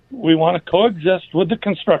 We want to coexist with the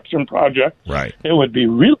construction project. Right. It would be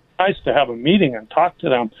really nice to have a meeting and talk to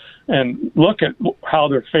them and look at how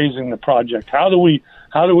they're phasing the project. How do we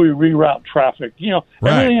reroute traffic?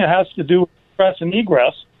 Everything that has to do with ingress and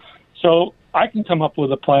egress. So I can come up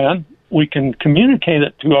with a plan. We can communicate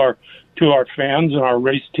it to our fans and our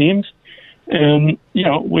race teams, and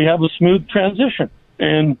we have a smooth transition.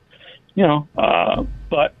 And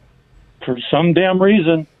but for some damn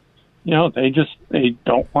reason, they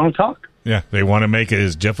don't want to talk. Yeah, they want to make it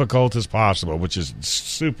as difficult as possible, which is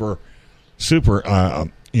super. So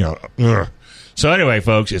anyway,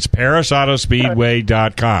 folks, it's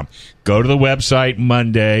ParisAutoSpeedway.com. Go to the website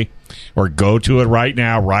Monday, or go to it right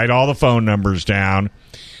now. Write all the phone numbers down.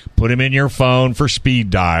 Put them in your phone for speed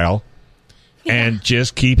dial. and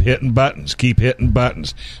just keep hitting buttons. Keep hitting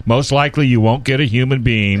buttons. Most likely you won't get a human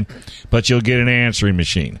being, but you'll get an answering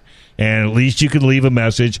machine. And at least you can leave a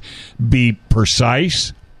message. Be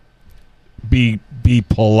precise. Be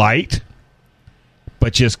polite.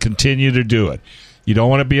 But just continue to do it. You don't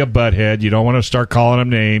want to be a butthead. You don't want to start calling them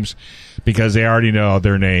names because they already know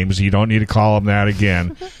their names. You don't need to call them that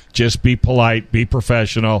again. Just be polite, be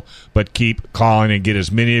professional, but keep calling and get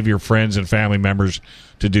as many of your friends and family members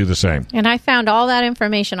to do the same. And I found all that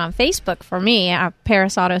information on Facebook for me,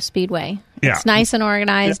 Paris Auto Speedway. Yeah. It's nice and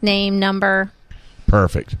organized, name, number.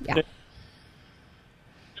 Perfect. Yeah.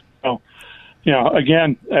 So,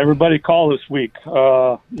 again, everybody call this week.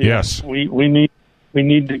 Yes. We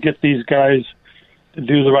need to get these guys to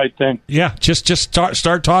do the right thing. Yeah, just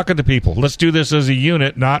start talking to people. Let's do this as a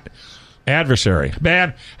unit, not adversary.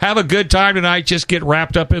 Man, have a good time tonight. Just get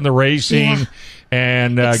wrapped up in the racing,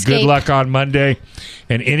 and good luck on Monday.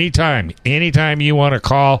 And anytime you want to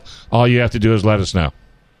call, all you have to do is let us know.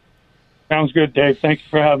 Sounds good, Dave. Thanks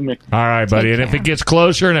for having me. All right, buddy. And if it gets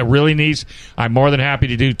closer and it really needs, I'm more than happy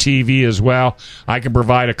to do TV as well. I can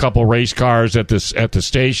provide a couple race cars at the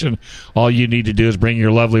station. All you need to do is bring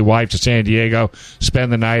your lovely wife to San Diego,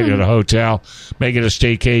 spend the night at a hotel, make it a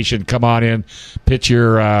staycation. Come on in, pitch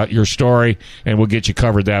your story, and we'll get you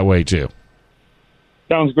covered that way too.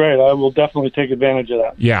 Sounds great. I will definitely take advantage of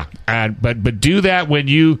that. Yeah, but do that when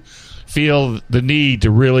you feel the need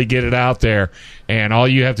to really get it out there, and all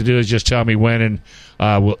you have to do is just tell me when, and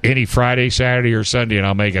any Friday, Saturday, or Sunday, and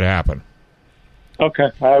I'll make it happen. Okay,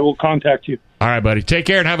 I will contact you. All right, buddy. Take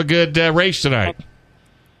care and have a good race tonight.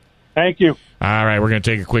 Thank you. All right, we're going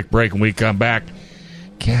to take a quick break. When we come back,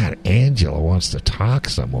 God, Angela wants to talk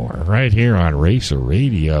some more right here on Racer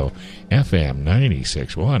Radio, FM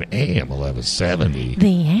 96.1, AM 1170.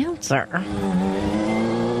 The Answer.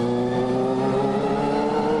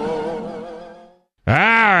 All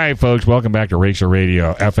right, folks, welcome back to Racer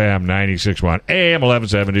Radio, FM 96.1, AM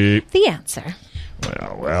 1170. The Answer.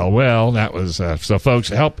 Well, that was, so folks,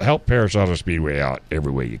 help Paris Auto Speedway out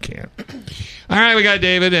every way you can. All right, we got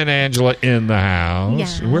David and Angela in the house.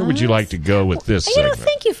 Yes. Where would you like to go with this segment?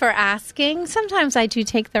 Thank you for asking. Sometimes I do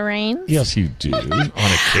take the reins. Yes, you do, on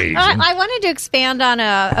occasion. I wanted to expand on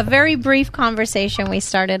a very brief conversation we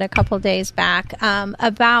started a couple days back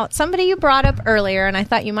about somebody you brought up earlier, and I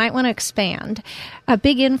thought you might want to expand. A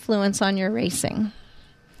big influence on your racing.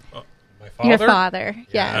 My father? Your father,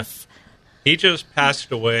 Yeah. yes. He just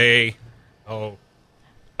passed away, about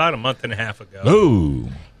a month and a half ago. Ooh.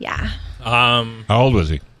 Yeah. How old was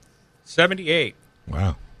he? 78.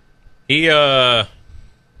 Wow. He's the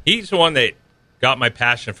one that got my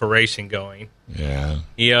passion for racing going. Yeah.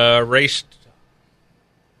 He raced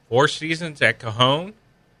 4 seasons at Cajon.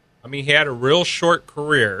 I mean, he had a real short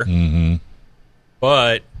career,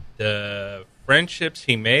 but the friendships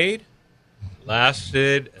he made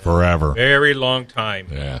lasted forever, a very long time.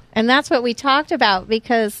 Yeah. And that's what we talked about,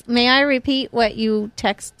 because may I repeat what you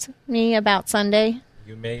text me about Sunday?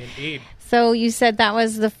 You may indeed. So you said that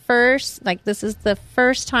was the first, this is the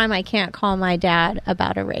first time I can't call my dad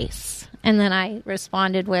about a race. And then I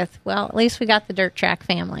responded with, well, at least we got the dirt track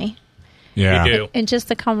family. Yeah. We do. And just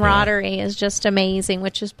the camaraderie is just amazing,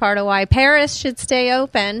 which is part of why Paris should stay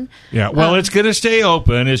open. Yeah. Well, it's going to stay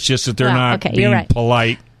open. It's just that they're not being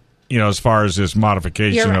polite, as far as this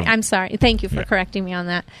modification. You're right. I'm sorry. Thank you for correcting me on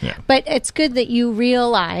that. Yeah. But it's good that you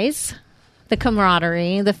realize the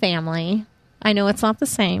camaraderie, the family. I know it's not the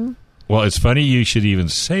same. Well, it's funny you should even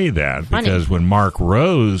say that, because when Mark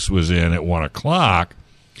Rose was in at 1 o'clock,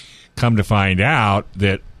 come to find out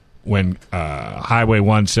that when Highway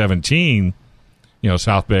 117,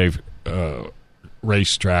 South Bay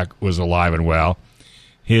racetrack was alive and well,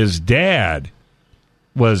 his dad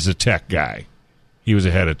was the tech guy. He was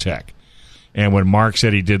the head of tech. And when Mark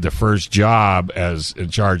said he did the first job as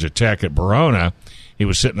in charge of tech at Verona, he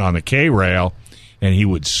was sitting on the K-rail, and he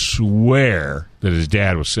would swear that his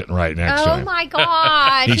dad was sitting right next to him. Oh, my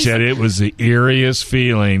God. He said it was the eeriest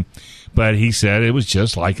feeling, but he said it was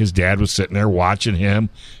just like his dad was sitting there watching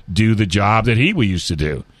him do the job that he used to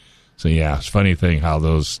do. So, yeah, it's a funny thing how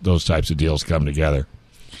those types of deals come together.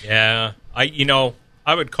 Yeah. I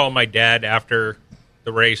would call my dad after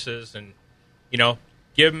the races and,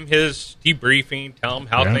 give him his debriefing, tell him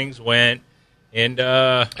how things went. And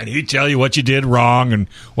he'd tell you what you did wrong and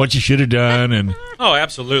what you should have done. And oh,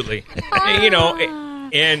 absolutely.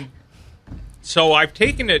 And so I've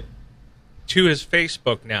taken it to his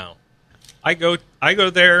Facebook now. I go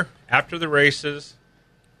there after the races,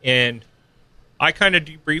 and I kind of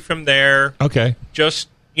debrief him there. Okay. Just,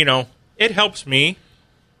 it helps me.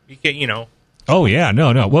 Oh, yeah.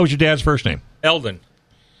 No. What was your dad's first name? Eldon.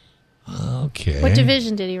 Okay. What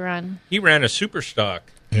division did he run? He ran a super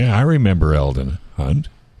stock. Yeah, I remember Eldon Hunt.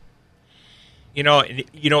 He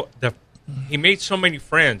made so many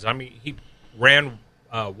friends. I mean, he ran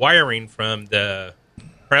wiring from the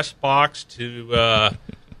press box to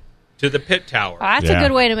the pit tower. Oh, that's a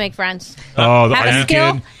good way to make friends. Oh, have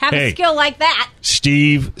a skill like that.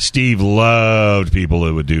 Steve loved people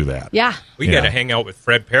who would do that. Yeah. We got to hang out with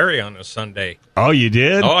Fred Perry on a Sunday. Oh, you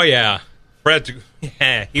did? Oh, yeah.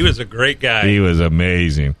 He was a great guy. He was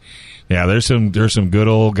amazing. Yeah, there's some good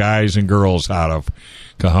old guys and girls out of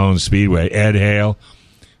Cajon Speedway. Ed Hale.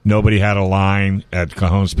 Nobody had a line at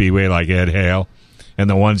Cajon Speedway like Ed Hale. And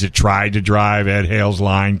the ones that tried to drive Ed Hale's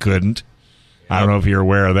line couldn't. I don't know if you're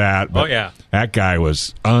aware of that. But that guy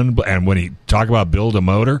was and when he talked about build a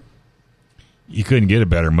motor, you couldn't get a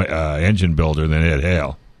better engine builder than Ed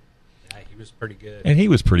Hale. Yeah, he was pretty good. And he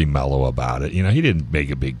was pretty mellow about it. He didn't make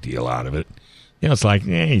a big deal out of it. It's like,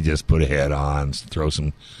 he just put a head on, throw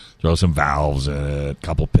some valves in it, a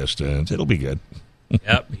couple pistons. It'll be good.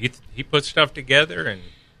 Yep, he put stuff together and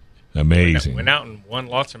amazing. Went out and won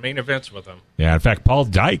lots of main events with him. Yeah, in fact, Paul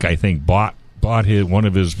Dyke, I think, bought one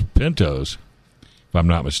of his Pintos, if I'm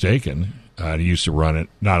not mistaken. He used to run it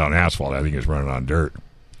not on asphalt. I think he was running on dirt.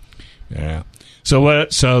 Yeah.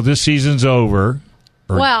 So this season's over.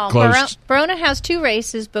 Well, Verona has 2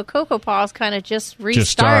 races, but Coco Paw's kind of just restarting.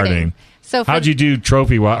 Just starting. So how'd you do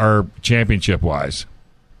trophy or championship wise?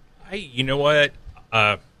 You know what?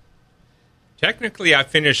 Technically, I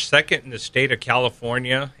finished second in the state of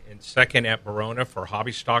California and second at Verona for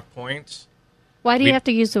hobby stock points. Why do you have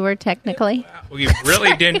to use the word technically? We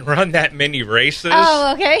really didn't run that many races.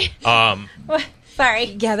 Oh, okay.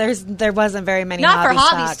 Sorry. Yeah, there wasn't very many. Not for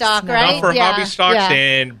hobby stock, right? Not for hobby stocks,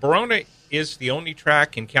 and Verona is the only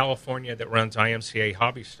track in California that runs IMCA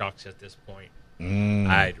hobby stocks at this point.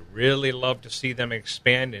 I'd really love to see them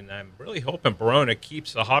expand, and I'm really hoping Verona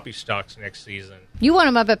keeps the hobby stocks next season. You want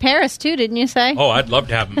them up at Paris, too, didn't you say? Oh, I'd love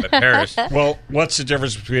to have them at Paris. Well, what's the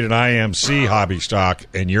difference between an IMC hobby stock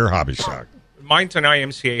and your hobby stock? Mine's an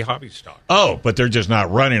IMCA hobby stock. Oh, but they're just not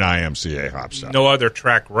running IMCA hobby stock. No other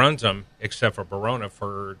track runs them except for Verona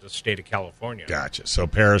for the state of California. Gotcha. So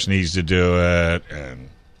Paris needs to do it, and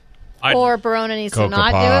or Verona needs to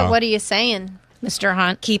not do it. What are you saying, Mr.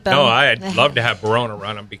 Hunt? Keep them. No, I'd love to have Verona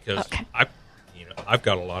run them because I've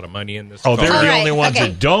got a lot of money in this. Oh, they're the only ones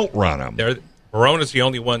that don't run them. Verona's the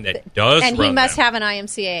only one that does. And run he must them. have an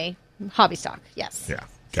IMCA hobby stock. Yes. Yeah.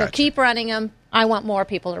 Gotcha. So keep running them. I want more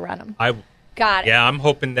people to run them. Got it. Yeah, I'm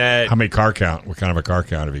hoping that. How many car count? What kind of a car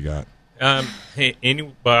count have you got?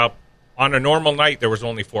 On a normal night, there was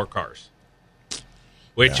only 4 cars,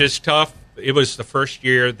 which is tough. It was the first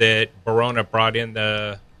year that Verona brought in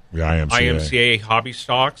the IMCA hobby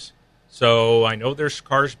stocks. So I know there's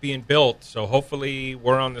cars being built. So hopefully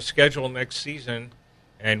we're on the schedule next season,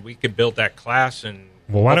 and we could build that class. And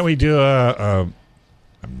well, why don't we do I'm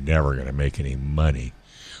never going to make any money.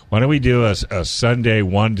 Why don't we do a Sunday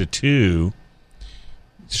 1 to 2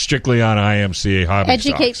 strictly on IMCA hobby stocks?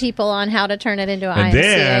 Educate people on how to turn it into IMCA. And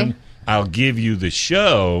then I'll give you the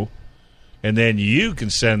show, and then you can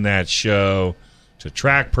send that show to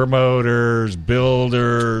track promoters,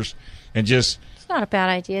 builders, and just... It's not a bad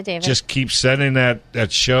idea, David. Just keep sending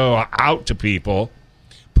that show out to people.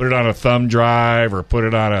 Put it on a thumb drive or put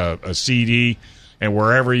it on a CD, and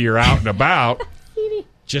wherever you're out and about,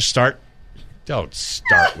 just start... Don't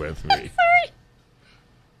start with me. Sorry.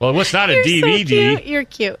 Well, it's not a You're DVD. So cute. You're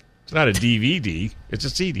cute. It's not a DVD. It's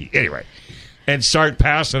a CD. Anyway, and start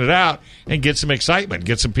passing it out and get some excitement.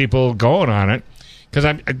 Get some people going on it.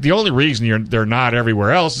 Because the only reason they're not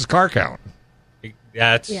everywhere else is car count.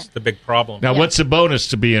 That's the big problem. Now, what's the bonus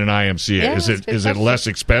to be an IMCA? Yeah, is it less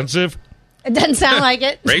expensive? It doesn't sound like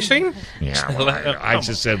it. Racing? Yeah, well, I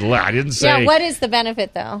just said I didn't say. Yeah, what is the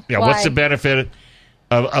benefit though? Yeah, what's the benefit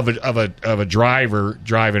of a driver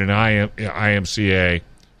driving an IMCA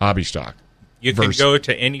hobby stock? You can go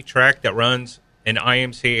to any track that runs an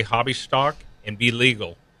IMCA hobby stock and be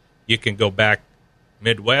legal. You can go back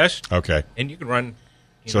Midwest. Okay. And you can run.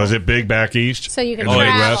 Is it big back east? So you can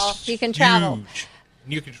travel. You can travel. Huge.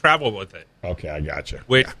 You can travel with it. Okay, I gotcha.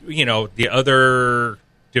 With the other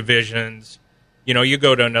divisions, you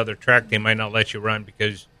go to another track, they might not let you run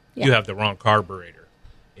because you have the wrong carburetor.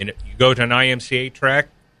 And if you go to an IMCA track,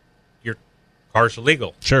 your car's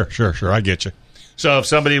illegal. Sure. I get you. So if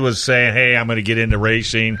somebody was saying, hey, I'm going to get into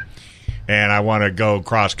racing and I want to go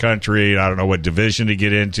cross country, I don't know what division to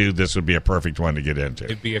get into, this would be a perfect one to get into.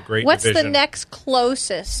 It'd be a great What's division. the next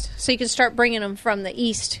closest? So you can start bringing them from the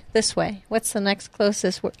east this way. What's the next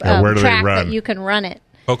closest where do they track run? that you can run it?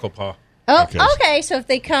 Coco Paw. Oh, okay. So if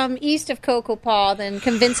they come east of Cocopa, then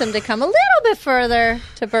convince them to come a little bit further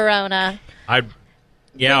to Verona. Bring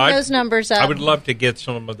those numbers up. I would love to get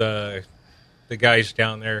some of the guys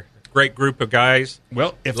down there. Great group of guys.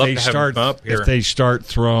 Well, if they start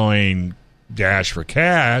throwing Dash for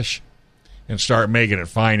Cash and start making it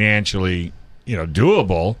financially,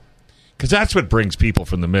 doable, because that's what brings people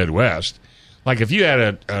from the Midwest. Like if you had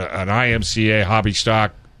an IMCA hobby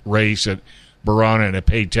stock race at Verona and it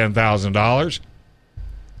paid $10,000,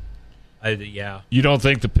 you don't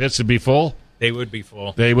think the pits would be full? They would be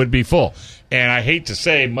full. They would be full. And I hate to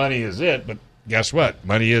say money is it, but guess what?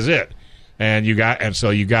 Money is it. And you've got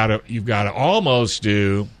to almost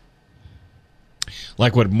do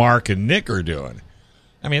like what Mark and Nick are doing.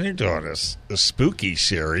 I mean, they're doing this spooky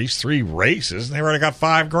series, 3 races, and they already got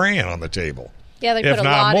 $5,000 on the table. Yeah, they put a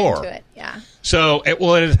lot into it. Yeah. So,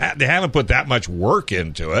 they haven't put that much work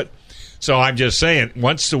into it. So I'm just saying,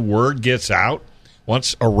 once the word gets out,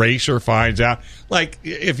 once a racer finds out, like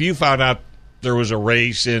if you found out there was a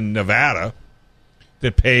race in Nevada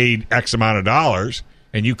that paid X amount of dollars,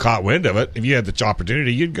 and you caught wind of it, if you had the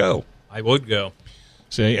opportunity, you'd go. I would go.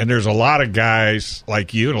 See, and there's a lot of guys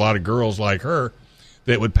like you and a lot of girls like her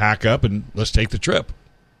that would pack up and let's take the trip.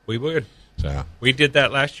 We would. So we did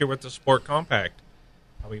that last year with the Sport Compact.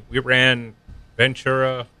 I mean, we ran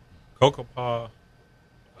Ventura, Cocopa,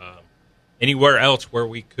 anywhere else where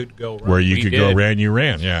we could go. Where you could go, you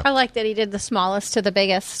ran, yeah. I like that he did the smallest to the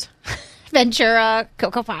biggest. Ventura,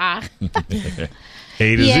 Cocopa.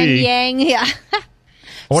 A to Z. Yang, yeah.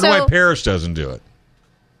 I wonder why Paris doesn't do it.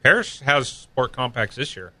 Paris has Sport Compacts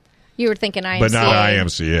this year. You were thinking IMCA. But not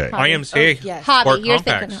IMCA. Hobby. IMCA. Yes. Sport Hobby. You're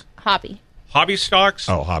Compacts. thinking hobby. Hobby stocks?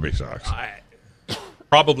 Oh, hobby stocks.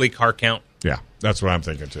 Probably car count. Yeah, that's what I'm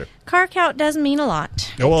thinking too. Car count does mean a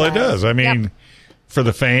lot. Well, it does. I mean, for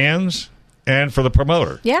the fans and for the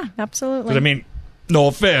promoter. Yeah, absolutely. I mean, no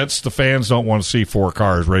offense, the fans don't want to see 4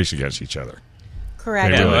 cars race against each other.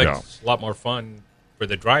 Correct. They really It's a lot more fun for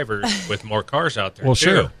the drivers with more cars out there. Well, too.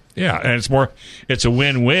 sure. Yeah, and it's a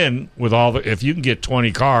win-win with all if you can get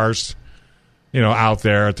 20 cars, out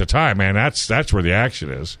there at the time, man, that's where the action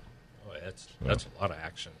is. Oh, that's a lot of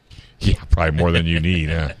action. Yeah, probably more than you need,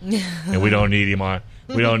 huh? And we don't need him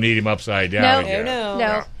upside down.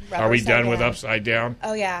 No. Are we done with upside down?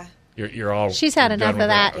 Oh yeah. You're all. She's had enough of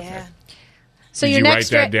that. Okay. Yeah. So Did your you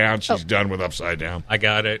next write that down? She's done with upside down. I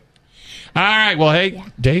got it. All right. Well, hey,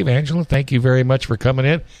 Dave, Angela, thank you very much for coming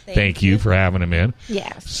in. Thank you for having him in.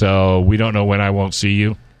 Yes. So we don't know when I won't see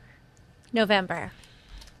you. November.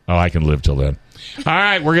 Oh, I can live till then. All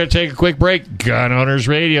right, we're going to take a quick break. Gun Owners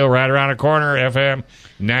Radio, right around the corner, FM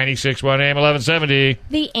 96.1 AM 1170.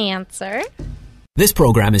 The Answer. This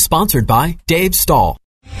program is sponsored by Dave Stahl.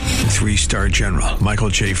 3-star General Michael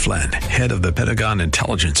J. Flynn, head of the Pentagon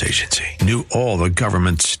Intelligence Agency, knew all the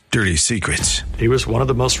government's dirty secrets. He was one of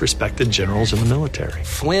the most respected generals in the military.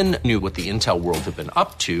 Flynn knew what the intel world had been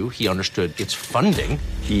up to. He understood its funding.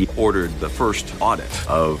 He ordered the first audit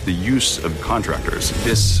of the use of contractors.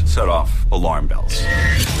 This set off alarm bells.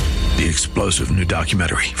 The explosive new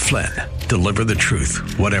documentary, Flynn, Deliver the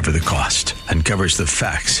Truth, Whatever the Cost, uncovers the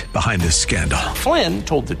facts behind this scandal. Flynn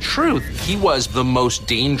told the truth. He was the most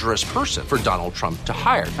dangerous person for Donald Trump to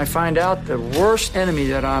hire. I find out the worst enemy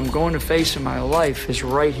that I'm going to face in my life is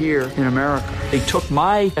right here in America. They took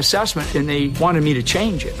my assessment and they wanted me to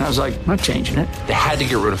change it. And I was like, I'm not changing it. They had to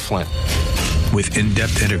get rid of Flynn. With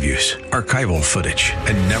in-depth interviews, archival footage,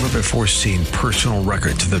 and never-before-seen personal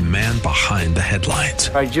records of the man behind the headlines.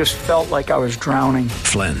 I just felt like I was drowning.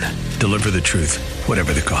 Flynn, Deliver the Truth,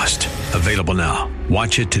 Whatever the Cost. Available now.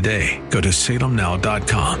 Watch it today. Go to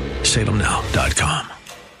salemnow.com. salemnow.com.